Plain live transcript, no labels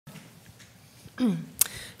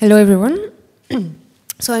Hello, everyone.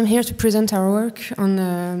 So I'm here to present our work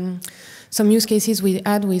on some use cases we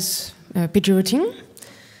had with pgRouting.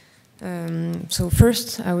 So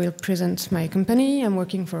first, I will present my company. I'm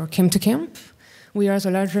working for Camp2Camp. We are the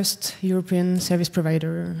largest European service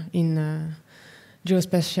provider in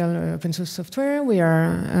geospatial open source software. We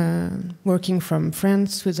are working from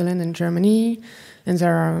France, Switzerland, and Germany, and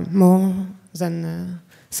there are more than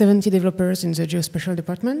 70 developers in the geospatial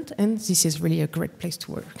department, and this is really a great place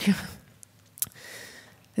to work.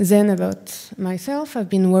 Then about myself, I've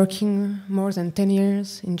been working more than 10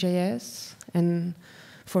 years in JS and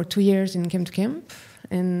for 2 years in Camp2Camp,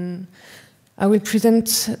 and I will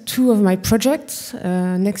present two of my projects,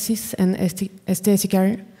 Nexus and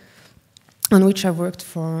STSECare, on which I've worked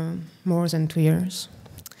for more than 2 years.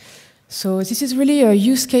 So this is really a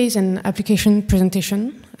use case and application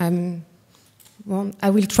presentation. I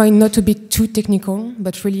will try not to be too technical,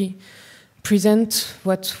 but really present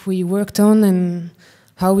what we worked on and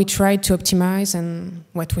how we tried to optimize and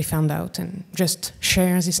what we found out, and just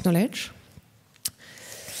share this knowledge.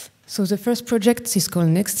 So the first project is called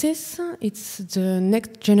Nexus. It's the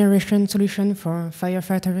next generation solution for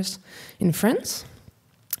firefighters in France.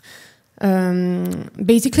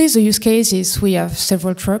 Basically, the use case is we have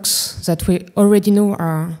several trucks that we already know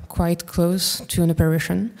are quite close to an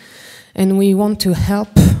operation, and we want to help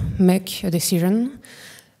make a decision,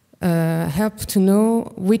 help to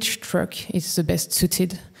know which truck is the best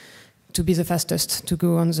suited to be the fastest to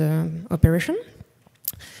go on the operation.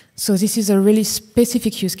 So this is a really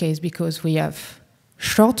specific use case because we have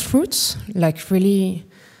short routes, like really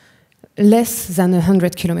less than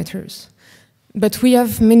 100 kilometers. But we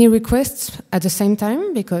have many requests at the same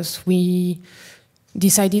time because we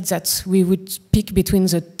decided that we would pick between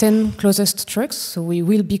the 10 closest trucks, so we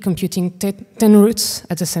will be computing 10 routes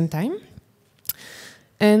at the same time.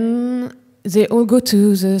 And they all go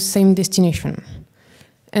to the same destination.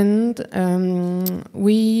 And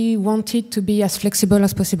we wanted to be as flexible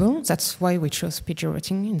as possible. That's why we chose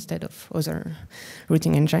pgRouting instead of other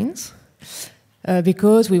routing engines.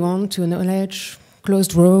 Because we want to acknowledge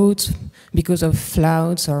closed roads because of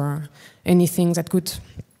floods or anything that could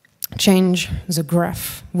change the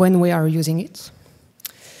graph when we are using it.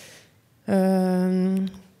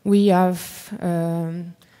 We have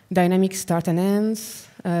dynamic start and ends.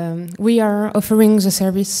 We are offering the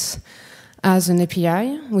service as an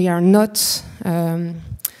API. We are not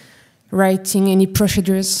writing any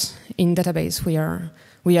procedures in database.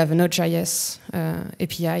 We have a Node.js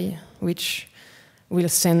API which will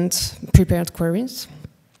send prepared queries.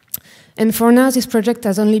 And for now, this project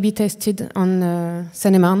has only been tested on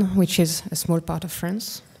Seine-et-Marne, which is a small part of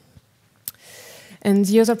France. And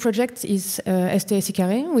the other project is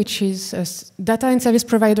STSECare, which is a data and service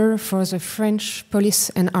provider for the French police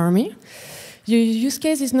and army. The use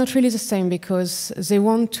case is not really the same because they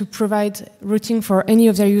want to provide routing for any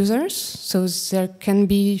of their users, so there can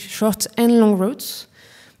be short and long routes,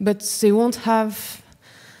 but they won't have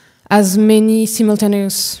as many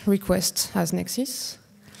simultaneous requests as Nexus.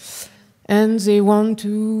 And they want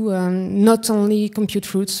to not only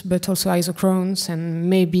compute routes, but also isochrones and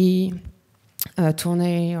maybe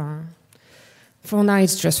tournay, or for now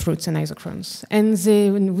it's just routes and isochrones. And they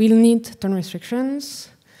will need turn restrictions,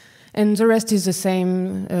 and the rest is the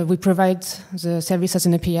same. We provide the service as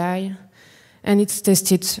an API, and it's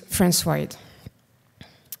tested France-wide.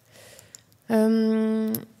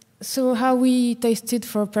 So how we tested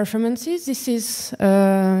for performances, this is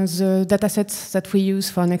the datasets that we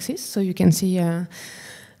use for Nexus. So you can see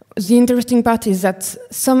the interesting part is that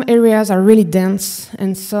some areas are really dense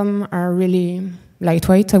and some are really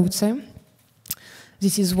lightweight, I would say.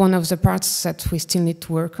 This is one of the parts that we still need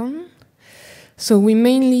to work on. So we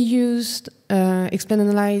mainly used explain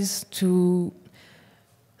analyze to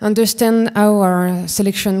understand how our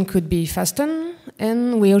selection could be fastened,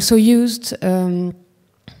 and we also used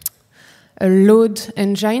a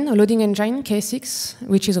loading engine, K6,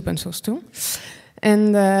 which is open source too,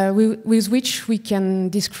 and with which we can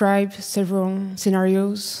describe several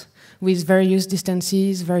scenarios with various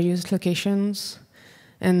distances, various locations,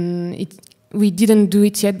 and we didn't do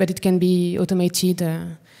it yet, but it can be automated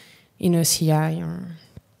in a CI.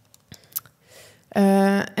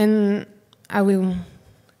 And I will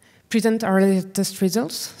present our latest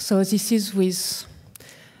results. So this is with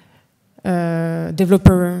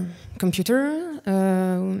developer computer.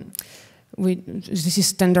 This is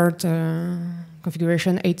standard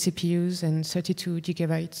configuration, 8 CPUs and 32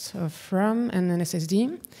 gigabytes of RAM and an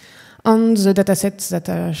SSD. On the datasets that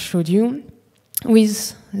I showed you,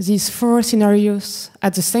 with these 4 scenarios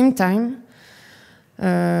at the same time,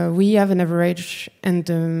 we have an average and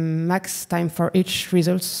the max time for each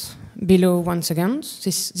results below 1 second.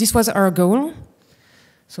 This was our goal.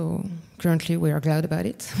 So currently we are glad about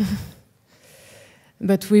it.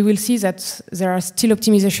 But we will see that there are still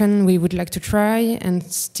optimization we would like to try and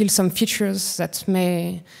still some features that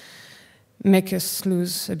may make us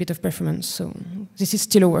lose a bit of performance. So this is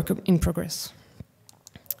still a work in progress.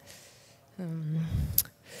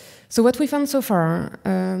 So what we found so far,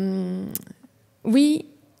 we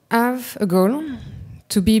have a goal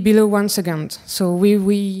to be below 1 second. So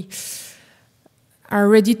we are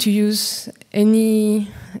ready to use any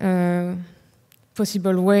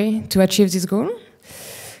possible way to achieve this goal.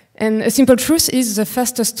 And a simple truth is the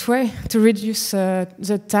fastest way to reduce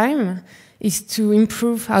the time is to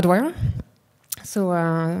improve hardware. So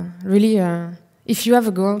really, if you have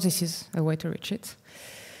a goal, this is a way to reach it.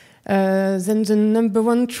 Then the number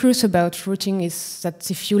one truth about routing is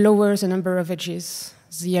that if you lower the number of edges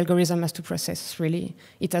the algorithm has to process, really,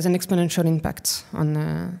 it has an exponential impact on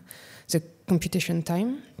the computation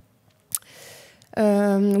time.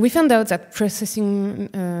 We found out that processing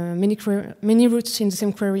many routes in the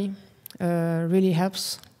same query really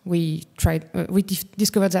helps. We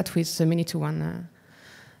discovered that with the many-to-one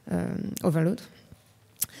overload.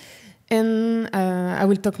 And I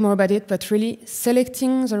will talk more about it, but really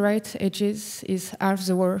selecting the right edges is half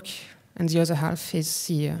the work, and the other half is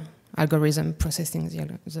the algorithm processing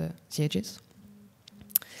the edges.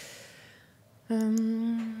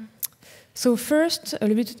 So first, a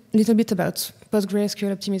little bit about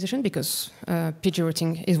PostgreSQL optimization, because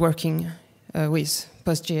pgRouting is working with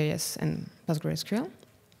PostGIS and PostgreSQL.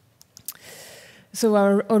 So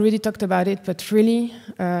I already talked about it, but really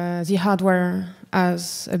the hardware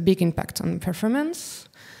has a big impact on performance.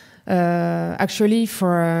 Actually,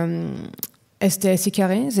 for STSC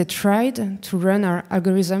carré, they tried to run our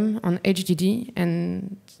algorithm on HDD,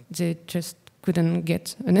 and they just couldn't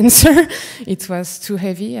get an answer. It was too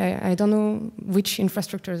heavy. I don't know which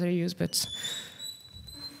infrastructure they use, but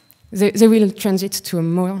they will transit to a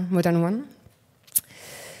more modern one.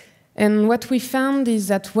 And what we found is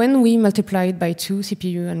that when we multiplied by 2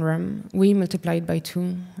 CPU and RAM, we multiplied by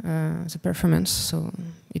 2 the performance. So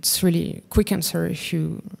it's really a quick answer if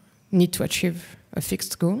you need to achieve a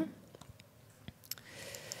fixed goal.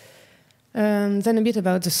 Then a bit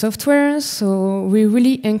about the software. So we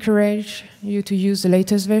really encourage you to use the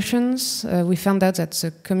latest versions. We found out that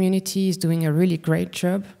the community is doing a really great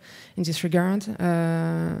job in this regard.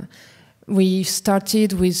 We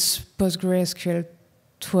started with PostgreSQL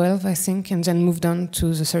 12, I think, and then moved on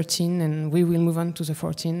to the 13, and we will move on to the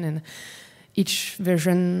 14. And each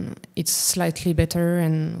version, it's slightly better,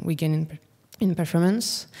 and we gain in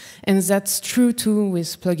performance. And that's true too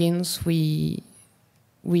with plugins. We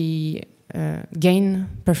gain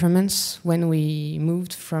performance when we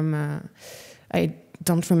moved from, I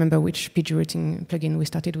don't remember which pgRouting plugin we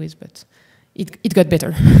started with, but it got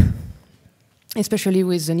better, especially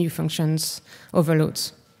with the new functions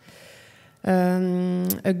overloads.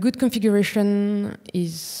 A good configuration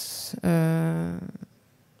is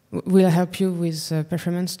will help you with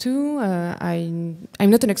performance too. I'm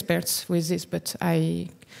not an expert with this, but I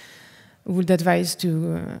would advise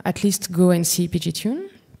to at least go and see pgTune.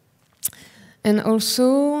 And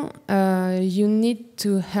also, you need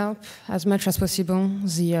to help as much as possible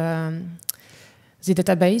the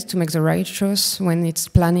database to make the right choice when it's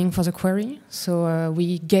planning for the query. So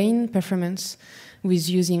we gain performance with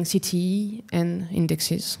using CTE and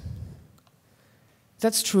indexes.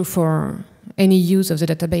 That's true for any use of the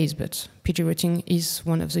database, but pgRouting is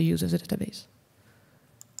one of the uses of the database.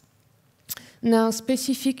 Now,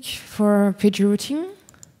 specific for pgRouting,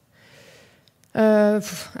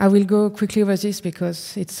 I will go quickly over this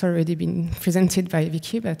because it's already been presented by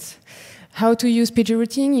Vicky, but how to use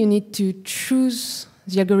pgRouting, you need to choose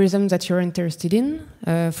the algorithm that you're interested in.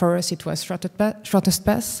 For us, it was shortest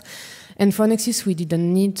path. And for Nexus, we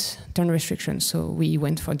didn't need turn restrictions, so we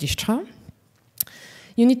went for Dijkstra.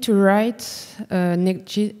 You need to write an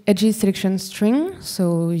edges selection string,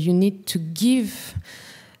 so you need to give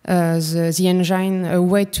the engine a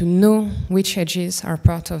way to know which edges are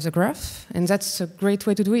part of the graph. And that's a great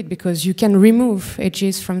way to do it, because you can remove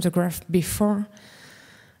edges from the graph before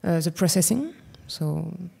the processing.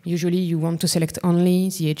 So usually you want to select only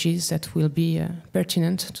the edges that will be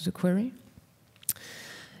pertinent to the query.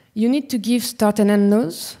 You need to give start and end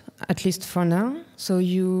nodes, at least for now. So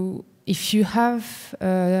if you have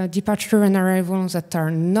departure and arrival that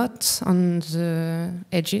are not on the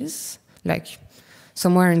edges, like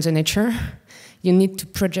somewhere in the nature, you need to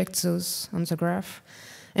project those on the graph.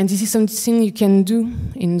 And this is something you can do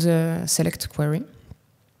in the select query.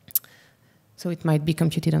 So it might be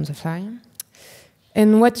computed on the fly.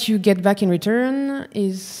 And what you get back in return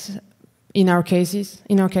is, in our case,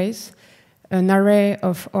 an array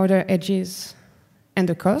of order edges and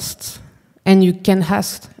the cost. And you can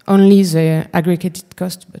ask only the aggregated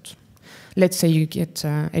cost, but let's say you get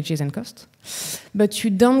edges and cost. But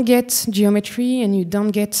you don't get geometry and you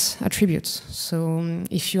don't get attributes. So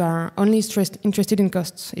if you are only interested in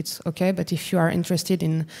costs, it's okay. But if you are interested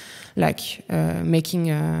in like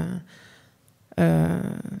making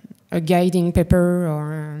a guiding paper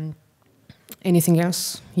or anything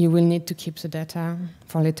else, you will need to keep the data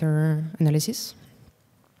for later analysis.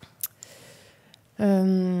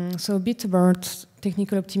 So a bit about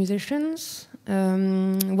technical optimizations.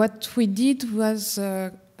 What we did was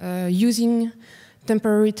using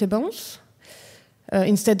temporary tables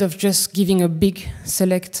instead of just giving a big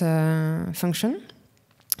select function.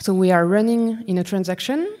 So we are running in a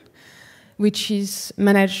transaction which is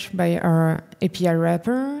managed by our API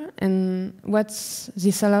wrapper. And what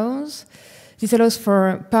this allows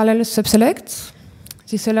for parallel subselect.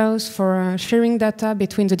 This allows for sharing data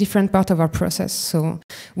between the different parts of our process. So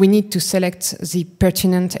we need to select the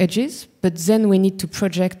pertinent edges, but then we need to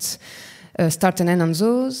project start and end on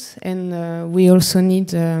those. And we also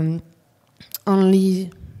need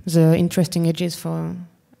only the interesting edges for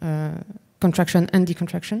contraction and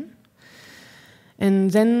decontraction. And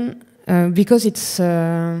then because it's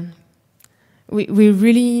we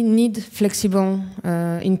really need flexible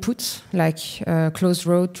inputs like closed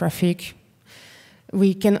road, traffic.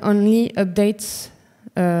 We can only update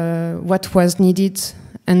what was needed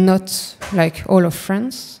and not like all of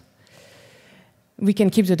France. We can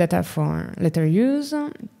keep the data for later use.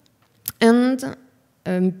 And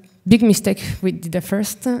a big mistake we did at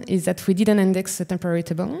first is that we didn't index the temporary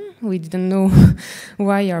table. We didn't know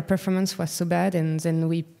why our performance was so bad, and then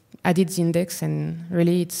we added the index, and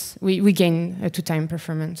really we gain a 2-time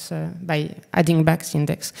performance by adding back the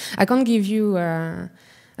index. I can't give you, well,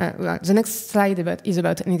 the next slide is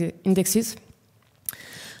about indexes.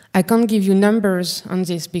 I can't give you numbers on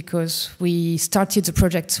this because we started the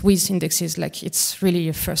project with indexes, like it's really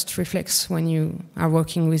a first reflex when you are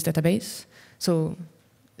working with database. So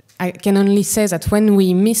I can only say that when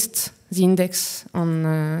we missed the index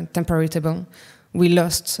on temporary table, we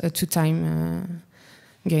lost a 2-time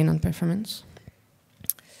gain on performance.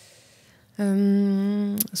 I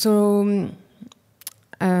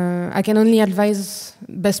can only advise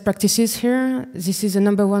best practices here. This is the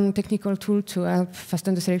 #1 technical tool to help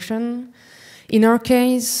fasten the selection. In our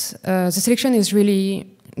case, the selection is really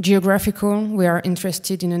geographical. We are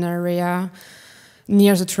interested in an area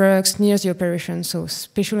near the trucks, near the operation, so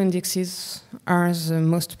spatial indexes are the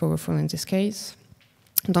most powerful in this case.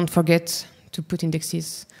 Don't forget to put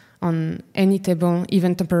indexes on any table,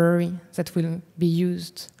 even temporary, that will be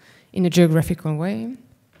used in a geographical way.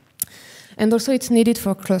 And also it's needed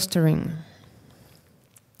for clustering.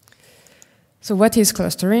 So what is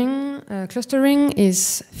clustering? Clustering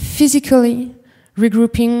is physically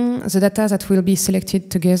regrouping the data that will be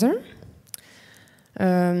selected together.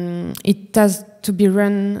 It has to be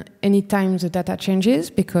run anytime the data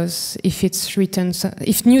changes, because if it's written,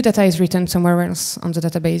 if new data is written somewhere else on the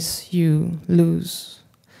database, you lose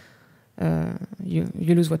you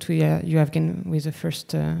lose what you have gained with the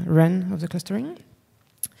first run of the clustering.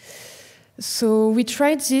 So we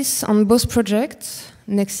tried this on both projects,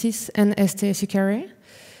 Nexus and STSC-Carré.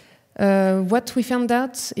 What we found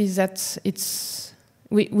out is that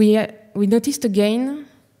we noticed a gain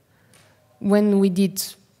when we did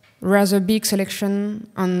rather big selection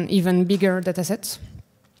on even bigger datasets.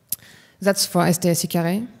 That's for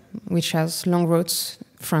STSC-Carré, which has long routes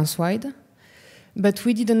France-wide. But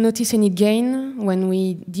we didn't notice any gain when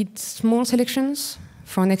we did small selections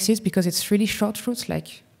for Nexus, because it's really short routes,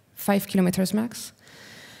 like 5 kilometers max.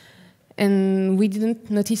 And we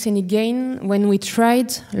didn't notice any gain when we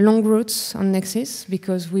tried long routes on Nexus,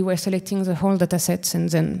 because we were selecting the whole dataset, and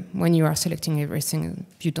then when you are selecting everything,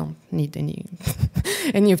 you don't need any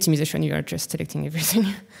any optimization, you are just selecting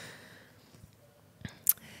everything.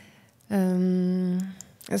 And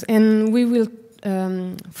we will,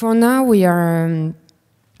 for now, we are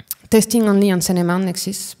testing only on Cinema on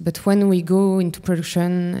Nexus, but when we go into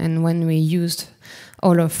production and when we used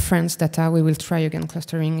all of France data, we will try again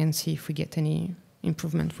clustering and see if we get any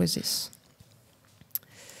improvement with this.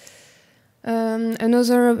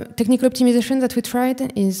 Another technical optimization that we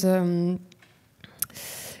tried is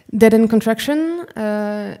dead-end contraction.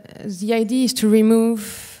 The idea is to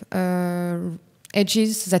remove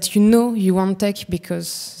edges that you know you won't take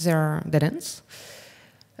because they are dead ends,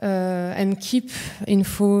 and keep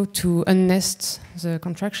info to unnest the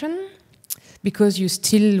contraction. because you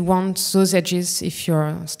still want those edges if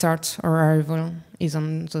your start or arrival is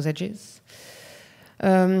on those edges.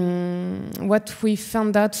 What we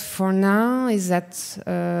found out for now is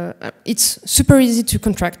that it's super easy to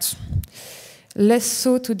contract, less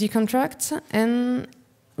so to decontract, and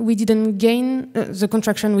we didn't gain the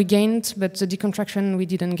contraction we gained, but the decontraction we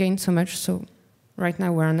didn't gain so much, so right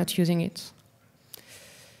now we're not using it.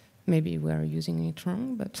 Maybe we're using it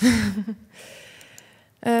wrong, but...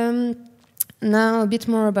 now a bit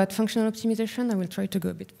more about functional optimization. I will try to go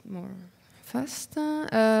a bit more fast.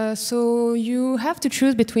 So you have to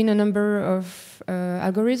choose between a number of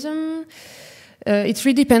algorithms. It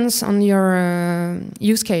really depends on your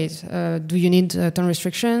use case. Do you need turn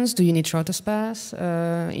restrictions? Do you need shortest path?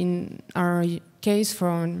 In our case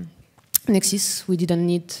for Nexus, we didn't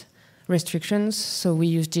need restrictions, so we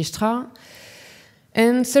used Gstra.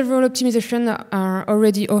 And several optimizations are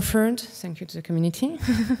already offered, thank you to the community.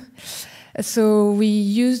 So we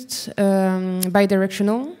used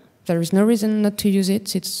bidirectional. There is no reason not to use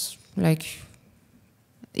it. It's like,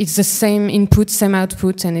 it's the same input, same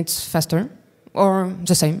output, and it's faster, or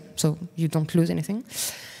the same, so you don't lose anything.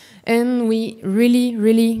 And we really,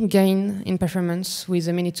 really gain in performance with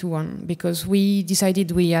the Mini-to-1, because we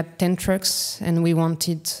decided we had 10 trucks and we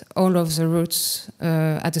wanted all of the routes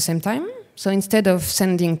at the same time. So instead of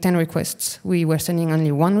sending 10 requests, we were sending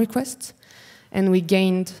only 1 request, and we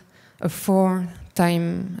gained a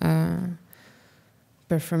 4-time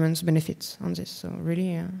performance benefit on this. So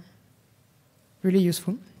really, really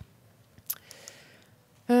useful.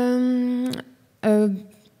 A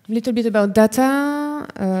little bit about data.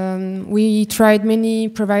 We tried many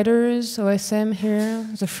providers, OSM here,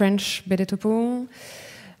 the French BDTopo.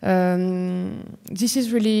 This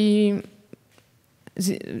is really,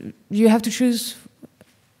 you have to choose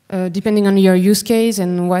depending on your use case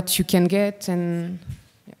and what you can get. And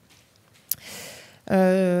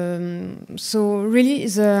so really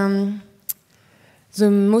the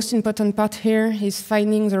most important part here is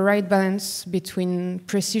finding the right balance between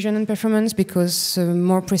precision and performance, because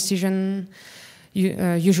more precision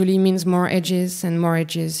usually means more edges, and more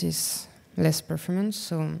edges is less performance,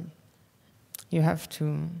 so you have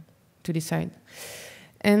to decide.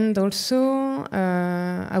 And also,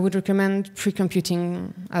 I would recommend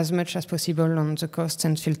pre-computing as much as possible on the cost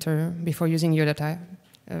and filter before using your data.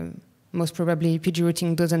 Most probably,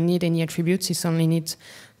 pgRouting doesn't need any attributes, it only needs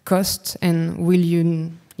cost and will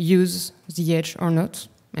you use the edge or not,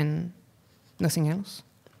 and nothing else.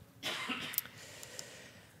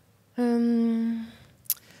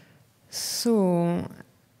 So,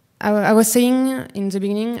 I was saying in the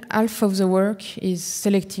beginning, half of the work is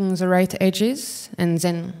selecting the right edges and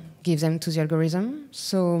then give them to the algorithm.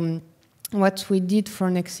 So what we did for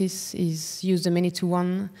Nexus is use the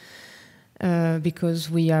Mini-to-1 because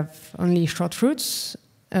we have only short routes.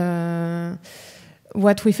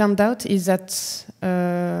 What we found out is that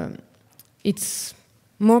it's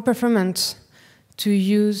more performant to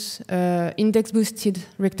use index-boosted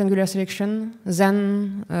rectangular selection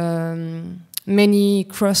than many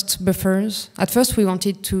crossed buffers. At first, we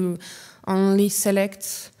wanted to only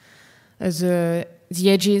select the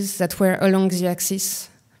edges that were along the axis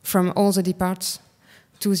from all the departs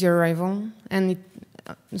to the arrival, and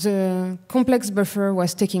the complex buffer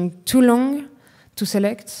was taking too long to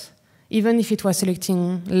select, even if it was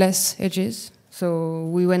selecting less edges. So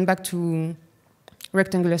we went back to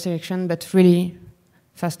rectangular selection, but really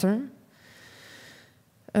faster.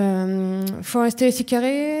 For STAC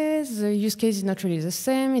carré, the use case is not really the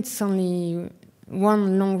same. It's only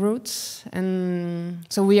one long route, and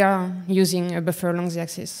so we are using a buffer along the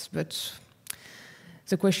axis. But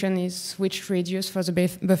the question is which radius for the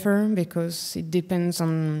buffer, because it depends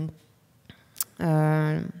on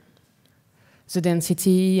the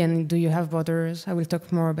density and do you have borders. I will talk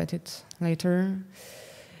more about it later.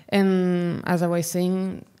 And as I was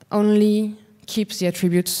saying, only keep the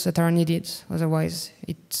attributes that are needed, otherwise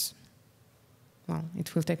it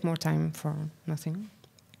will take more time for nothing.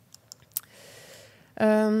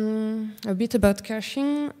 A bit about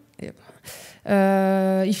caching. Yep.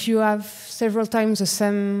 If you have several times the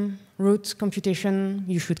same route computation,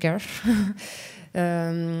 you should cache.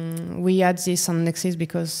 We add this on Nexus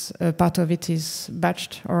because part of it is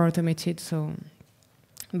batched or automated, so,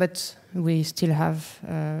 but we still have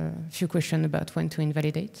a few questions about when to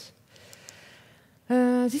invalidate.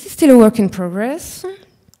 This is still a work in progress.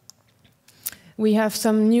 We have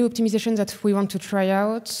some new optimizations that we want to try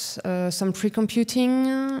out, some pre-computing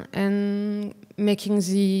and making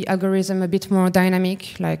the algorithm a bit more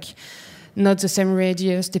dynamic, like not the same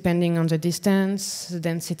radius depending on the distance, the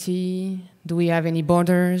density. Do we have any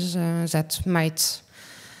borders that might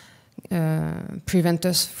prevent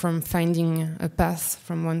us from finding a path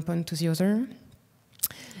from one point to the other.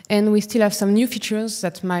 And we still have some new features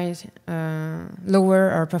that might lower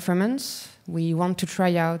our performance. We want to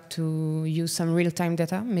try out to use some real-time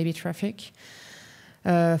data, maybe traffic.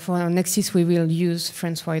 For our Nexus, we will use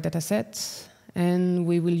France-wide datasets, and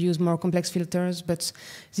we will use more complex filters, but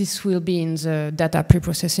this will be in the data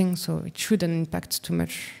pre-processing, so it shouldn't impact too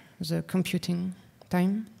much the computing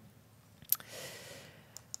time.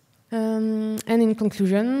 And in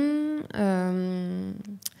conclusion,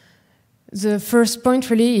 the first point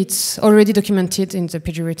really, it's already documented in the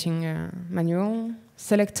pgRouting manual.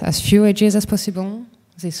 Select as few edges as possible.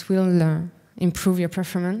 This will improve your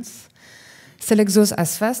performance. Select those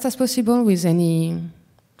as fast as possible with any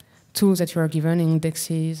tools that you are given,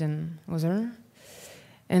 indexes and other.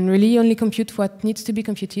 And really only compute what needs to be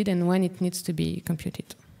computed and when it needs to be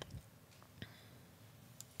computed.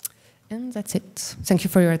 And that's it. Thank you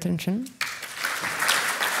for your attention.